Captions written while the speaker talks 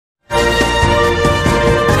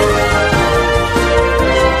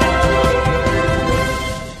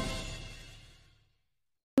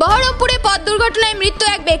দুর্ঘটনায় মৃত্যু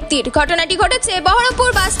এক ব্যক্তির। ঘটনাটি ঘটেছে বহরমপুর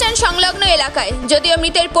বাসস্ট্যান্ড সংলগ্ন এলাকায়। যদিও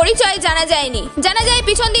মৃতের পরিচয় জানা যায়নি। জানা যায়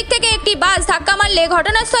পিছন দিক থেকে একটি বাস ধাক্কা মারলে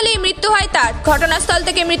ঘটনাস্থলেই মৃত্যু হয় তার। ঘটনাস্থল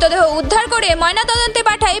থেকে মৃতদেহ উদ্ধার করে ময়নাতদন্তে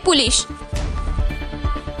পাঠায় পুলিশ।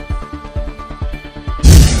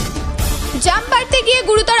 জাম পাড়তে গিয়ে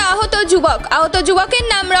গুরুতর আহত যুবকের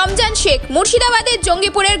নাম রমজান শেখ। মুর্শিদাবাদের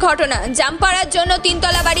জঙ্গিপুরের ঘটনা। জাম পাড়ার জন্য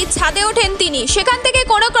তিনতলা বাড়ির ছাদে ওঠেন তিনি। সেখান থেকে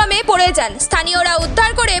কোনো ক্রমে পড়ে যান। স্থানীয়রা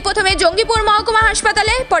উদ্ধার করে প্রথমে জঙ্গিপুর মহকুমা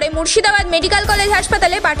হাসপাতালে, পরে মুর্শিদাবাদ মেডিকেল কলেজ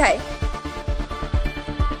হাসপাতালে পাঠায়।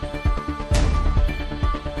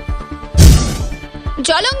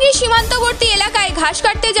 জলঙ্গি সীমান্তবর্তী এলাকায় ঘাস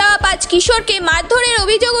কাটতে যাওয়া 5 কিশোরকে মারধরের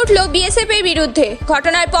অভিযোগ উঠল বিএসএফ এর বিরুদ্ধে।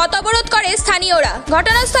 ঘটনার পথ অবরোধ করে স্থানীয়রা।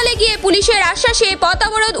 ঘটনাস্থলে গিয়ে পুলিশের আশ্বাসে পথ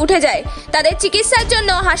অবরোধ উঠে যায়। তাদের চিকিৎসার জন্য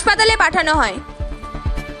হাসপাতালে পাঠানো হয়।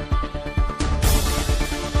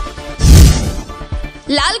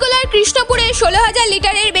 লালগোলার কৃষ্ণপুরে 16,000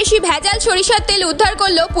 লিটারের বেশি ভেজাল সরিষার তেল উদ্ধার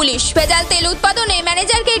করল পুলিশ। ভেজাল তেল উৎপাদনে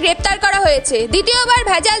ম্যানেজারকে গ্রেপ্তার করা হয়েছে। দ্বিতীয়বার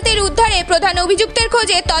ভেজাল তেল উদ্ধারে প্রধান অভিযুক্তের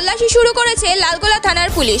খোঁজে তল্লাশি শুরু করেছে লালগোলা থানার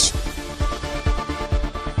পুলিশ।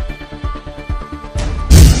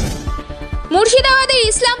 মুর্শিদাবাদের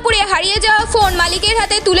ইসলামপুরে হারিয়ে যাওয়া ফোন মালিকের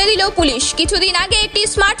হাতে তুলে দিল পুলিশ। কিছুদিন আগে একটি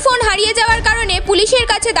স্মার্টফোন হারিয়ে যাওয়ার কারণে পুলিশের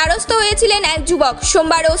কাছে দ্বারস্থ হয়েছিলেন এক যুবক।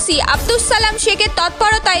 সোমবার ওসি আব্দুস সালাম শেখের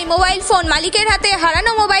তৎপরতায় মোবাইল ফোন মালিকের হাতে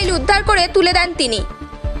হারানো মোবাইল উদ্ধার করে তুলে দেন তিনি।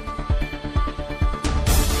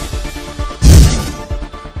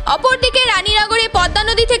 অপরদিকে রানীনগরে পদ্মা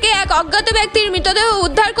নদী থেকে এক অজ্ঞাত ব্যক্তির মৃতদেহ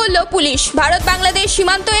উদ্ধার করল পুলিশ। ভারত বাংলাদেশ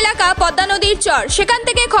সীমান্ত এলাকা পদ্মা নদীর চর। সেখান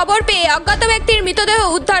থেকে খবর পেয়ে অজ্ঞাত ব্যক্তির মৃতদেহ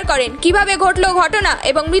উদ্ধার করেন। কিভাবে ঘটল ঘটনা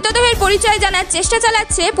এবং মৃতদেহের পরিচয় জানার চেষ্টা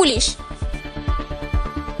চালাচ্ছে পুলিশ।